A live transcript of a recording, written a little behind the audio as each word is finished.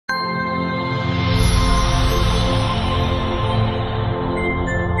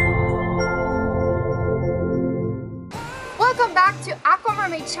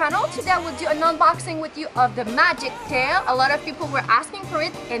Mermaid channel. Today I will do an unboxing with you of the Magic Tail. A lot of people were asking for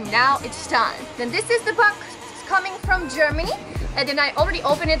it and now it's time. Then this is the box coming from Germany, and then I already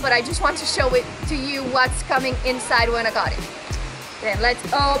opened it, but I just want to show it to you what's coming inside when I got it. Then let's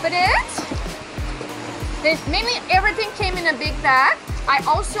open it. Then mainly everything came in a big bag. I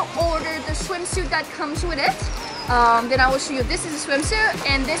also ordered the swimsuit that comes with it. Then I will show you, this is a swimsuit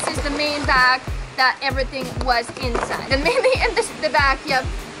and this is the main bag that everything was inside. Then mainly in the bag you have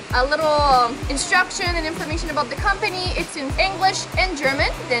a little instruction and information about the company. It's in English and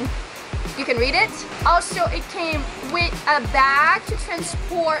German, then you can read it. Also it came with a bag to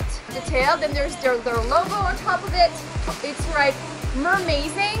transport the tail. Then there's their logo on top of it. It's right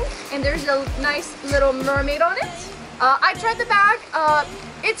Mermazing, and there's a nice little mermaid on it. I tried the bag.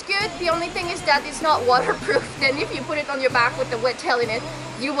 It's good. The only thing is that it's not waterproof. Then if you put it on your back with the wet tail in it,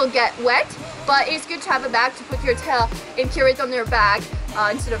 you will get wet. But it's good to have a bag to put your tail and carry it on your bag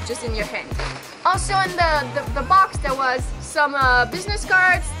instead of just in your hand. Also in the box there was some business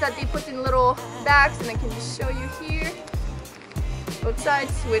cards that they put in little bags, and I can just show you here. Both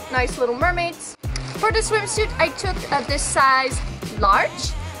sides with nice little mermaids. For the swimsuit I took this size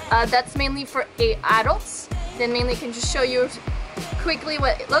large. That's mainly for adults. Then mainly can just show you quickly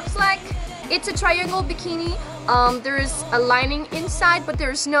what it looks like. It's a triangle bikini. There's a lining inside, but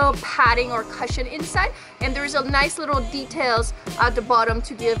there's no padding or cushion inside, and there's a nice little details at the bottom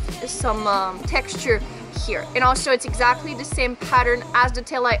to give some texture here. And also it's exactly the same pattern as the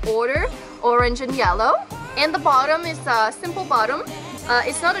tail I ordered, orange and yellow. And the bottom is a simple bottom.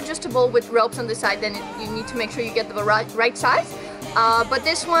 It's not adjustable with ropes on the side, then you need to make sure you get the right size. But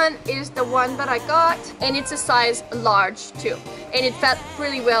this one is the one that I got, and it's a size large too. And it felt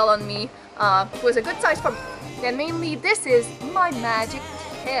really well on me. It was a good size for me. Then mainly this is my Magic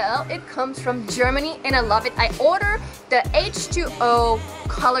Tail. It comes from Germany and I love it. I ordered the H2O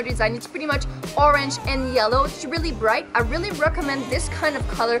color design. It's pretty much orange and yellow. It's really bright. I really recommend this kind of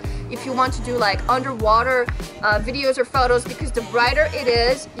color if you want to do like underwater videos or photos, because the brighter it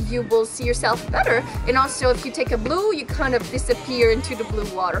is, you will see yourself better. And also if you take a blue, you kind of disappear into the blue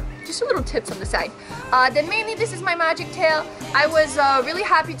water. Just a little tips on the side. Then mainly this is my Magic Tail. I was really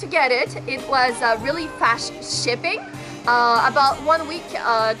happy to get it. It was really fast shipping. About 1 week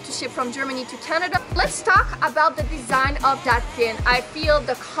to ship from Germany to Canada. Let's talk about the design of that fin. I feel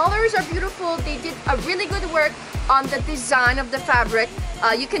the colors are beautiful. They did a really good work on the design of the fabric.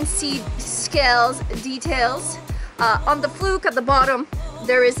 You can see scales, details. On the fluke at the bottom,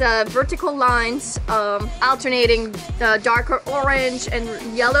 there is vertical lines alternating the darker orange and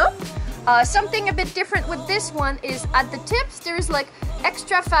yellow. Something a bit different with this one is at the tips there's like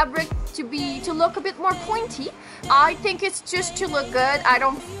extra fabric to look a bit more pointy. I think it's just to look good. I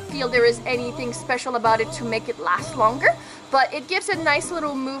don't feel there is anything special about it to make it last longer, but it gives a nice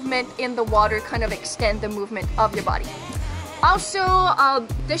little movement in the water, kind of extend the movement of your body. Also,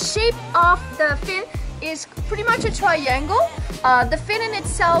 the shape of the fin is pretty much a triangle. The fin in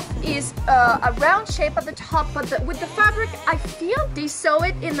itself is a round shape at the top, but with the fabric, I feel they sew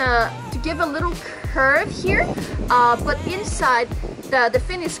it in to give a little curve here, but inside the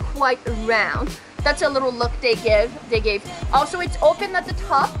fin is quite round. That's a little look they gave. Also, it's open at the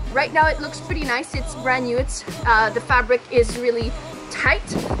top. Right now, it looks pretty nice. It's brand new. It's the fabric is really tight,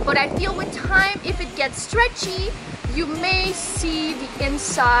 but I feel with time, if it gets stretchy, you may see the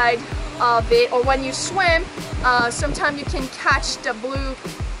inside of it, or when you swim, sometimes you can catch the blue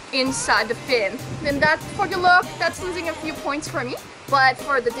inside the fin. Then that, for the look, that's losing a few points for me. But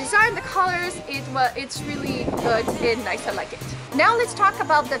for the design, the colors, it's really good and nice. I like it. Now let's talk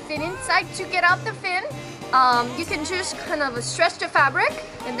about the fin inside. To get out the fin, you can just kind of stretch the fabric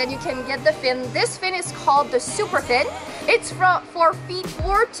and then you can get the fin. This fin is called the Super Fin. It's for feet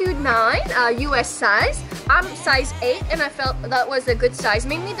 4 to 9 US size. I'm size 8 and I felt that was a good size.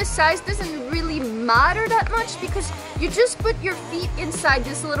 Mainly the size doesn't really matter that much because you just put your feet inside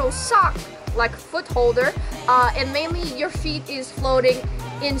this little sock like foot holder, and mainly your feet is floating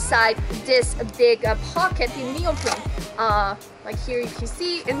inside this big pocket in neoprene. Like here you can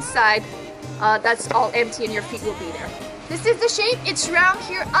see inside, that's all empty and your feet will be there. This is the shape. It's round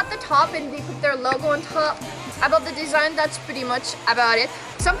here at the top and they put their logo on top. About the design, that's pretty much about it.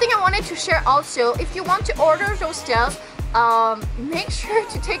 Something I wanted to share also, if you want to order those tails, make sure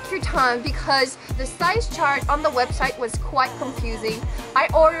to take your time because the size chart on the website was quite confusing. I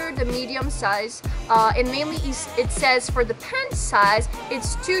ordered the medium size and mainly it says for the pant size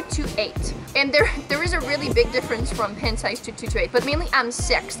it's 2 to 8, and there is a really big difference from pant size to 2 to 8, but mainly I'm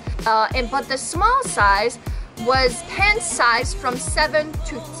 6 but the small size was pant size from 7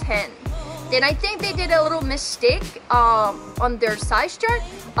 to 10. Then I think they did a little mistake on their size chart.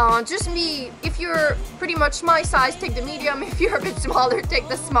 Just me, if you're pretty much my size, take the medium. If you're a bit smaller, take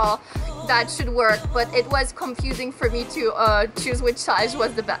the small. That should work, but it was confusing for me to choose which size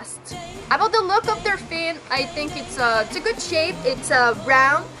was the best. About the look of their fin, I think it's a good shape. It's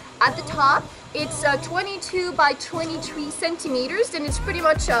round at the top. It's 22 by 23 centimeters, and it's pretty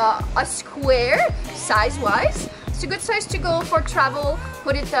much a square size-wise. It's a good size to go for travel.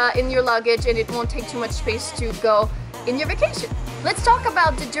 Put it in your luggage, and it won't take too much space to go in your vacation. Let's talk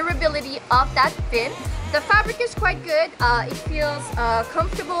about the durability of that fin. The fabric is quite good. It feels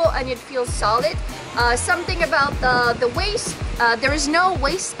comfortable and it feels solid. Something about the waist, there is no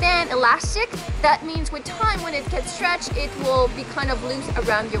waistband elastic. That means with time, when it gets stretched, it will be kind of loose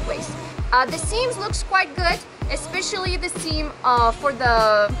around your waist. The seams looks quite good, especially the seam for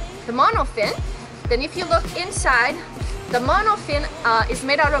the monofin. Then if you look inside, the monofin is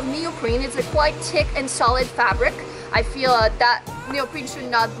made out of neoprene. It's a quite thick and solid fabric. I feel that neoprene should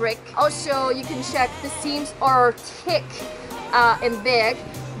not break. Also, you can check the seams are thick and big.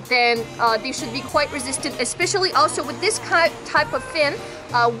 Then they should be quite resistant, especially also with this type of fin.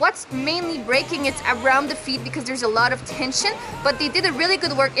 What's mainly breaking, it's around the feet because there's a lot of tension, but they did a really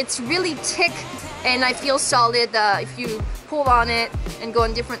good work. It's really thick and I feel solid. If you pull on it and go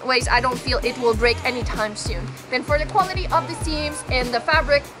in different ways, I don't feel it will break anytime soon. Then for the quality of the seams and the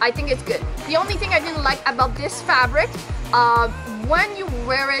fabric, I think it's good. The only thing I didn't like about this fabric, when you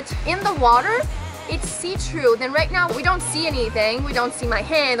wear it in the water, it's see-through. Then right now we don't see anything, we don't see my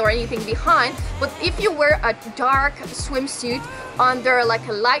hand or anything behind, but if you wear a dark swimsuit under like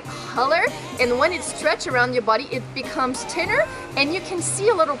a light color, and when it's stretched around your body, it becomes thinner and you can see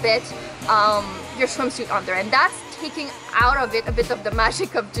a little bit your swimsuit under, and that's taking out of it a bit of the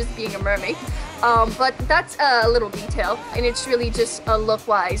magic of just being a mermaid. But that's a little detail, and it's really just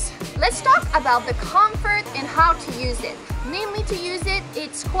look-wise. Let's talk about the comfort and how to use it. Mainly to use it,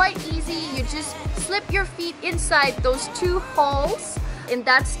 it's quite easy. You just slip your feet inside those two holes, and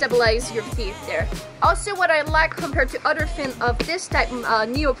that stabilizes your feet there. Also, what I like compared to other fin of this type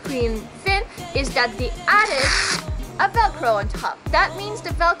neoprene fin is that they added a Velcro on top. That means the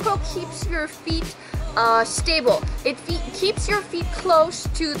Velcro keeps your feet stable. It keeps your feet close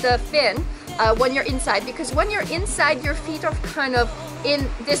to the fin when you're inside, because when you're inside, your feet are kind of in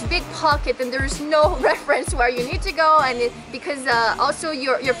this big pocket and there's no reference where you need to go, and because also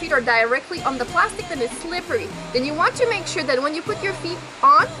your feet are directly on the plastic and it's slippery. Then you want to make sure that when you put your feet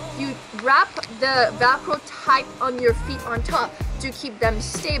on, you wrap the Velcro tight on your feet on top to keep them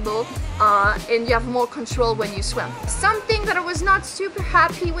stable, and you have more control when you swim. Something that I was not super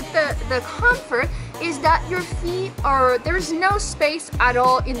happy with the comfort is that your feet are, there's no space at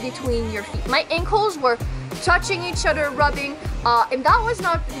all in between your feet. My ankles were touching each other, rubbing, and that was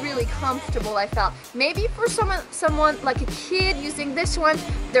not really comfortable, I felt. Maybe for someone like a kid using this one,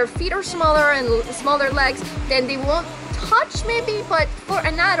 their feet are smaller and smaller legs, then they won't touch maybe, but for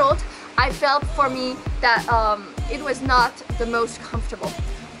an adult, I felt for me that it was not the most comfortable.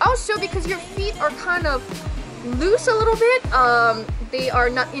 Also, because your feet are kind of loose a little bit, they are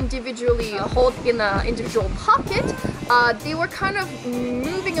not individually held in an individual pocket, they were kind of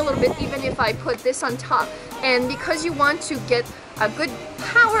moving a little bit even if I put this on top. And because you want to get a good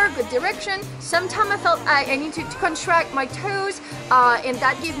power, good direction, sometimes I felt I need to contract my toes, and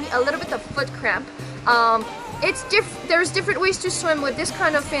that gave me a little bit of foot cramp. There's different ways to swim with this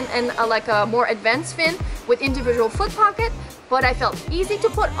kind of fin and like a more advanced fin with individual foot pocket, but I felt easy to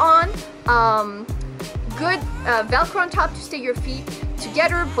put on, good Velcro on top to stay your feet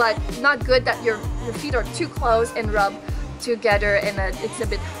together, but not good that your feet are too close and rub together and it's a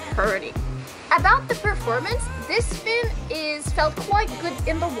bit hurting. About the performance, this fin felt quite good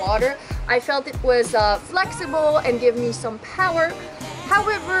in the water. I felt it was flexible and gave me some power.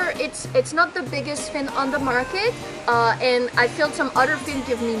 However, it's not the biggest fin on the market, and I felt some other fin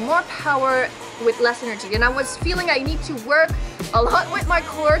give me more power with less energy. And I was feeling I need to work a lot with my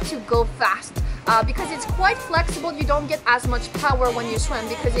core to go fast. Because it's quite flexible, you don't get as much power when you swim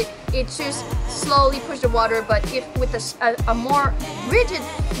because it just slowly pushes the water, but if with a more rigid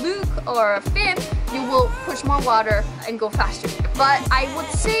fluke or a fin, you will push more water and go faster. But I would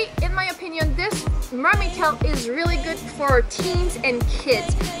say, in my opinion, this mermaid tail is really good for teens and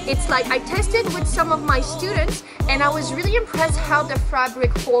kids. It's like I tested with some of my students and I was really impressed how the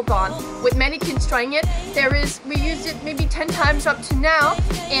fabric holds on. With many kids trying it, we used it maybe 10 times up to now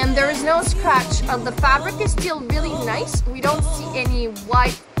and there is no scratch. The fabric is still really nice. We don't see any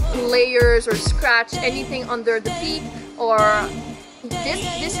white layers or scratch, anything under the feet, or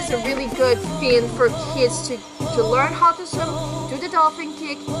this is a really good fin for kids to to learn how to swim, do the dolphin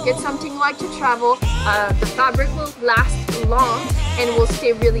kick, get something like to travel. The fabric will last long and will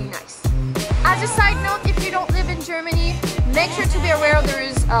stay really nice. As a side note, if you don't live in Germany, make sure to be aware there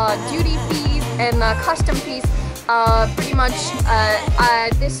is duty fees and custom fees. Pretty much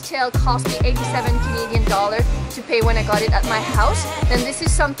this tail cost me 87 Canadian dollars to pay when I got it at my house. And this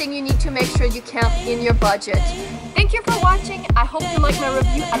is something you need to make sure you count in your budget. Thank you for watching. I hope you liked my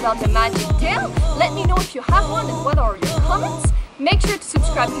review about the Magic Tail. Let me know if you have one and what are your comments. Make sure to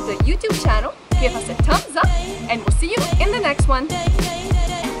subscribe to the YouTube channel, give us a thumbs up, and we'll see you in the next one.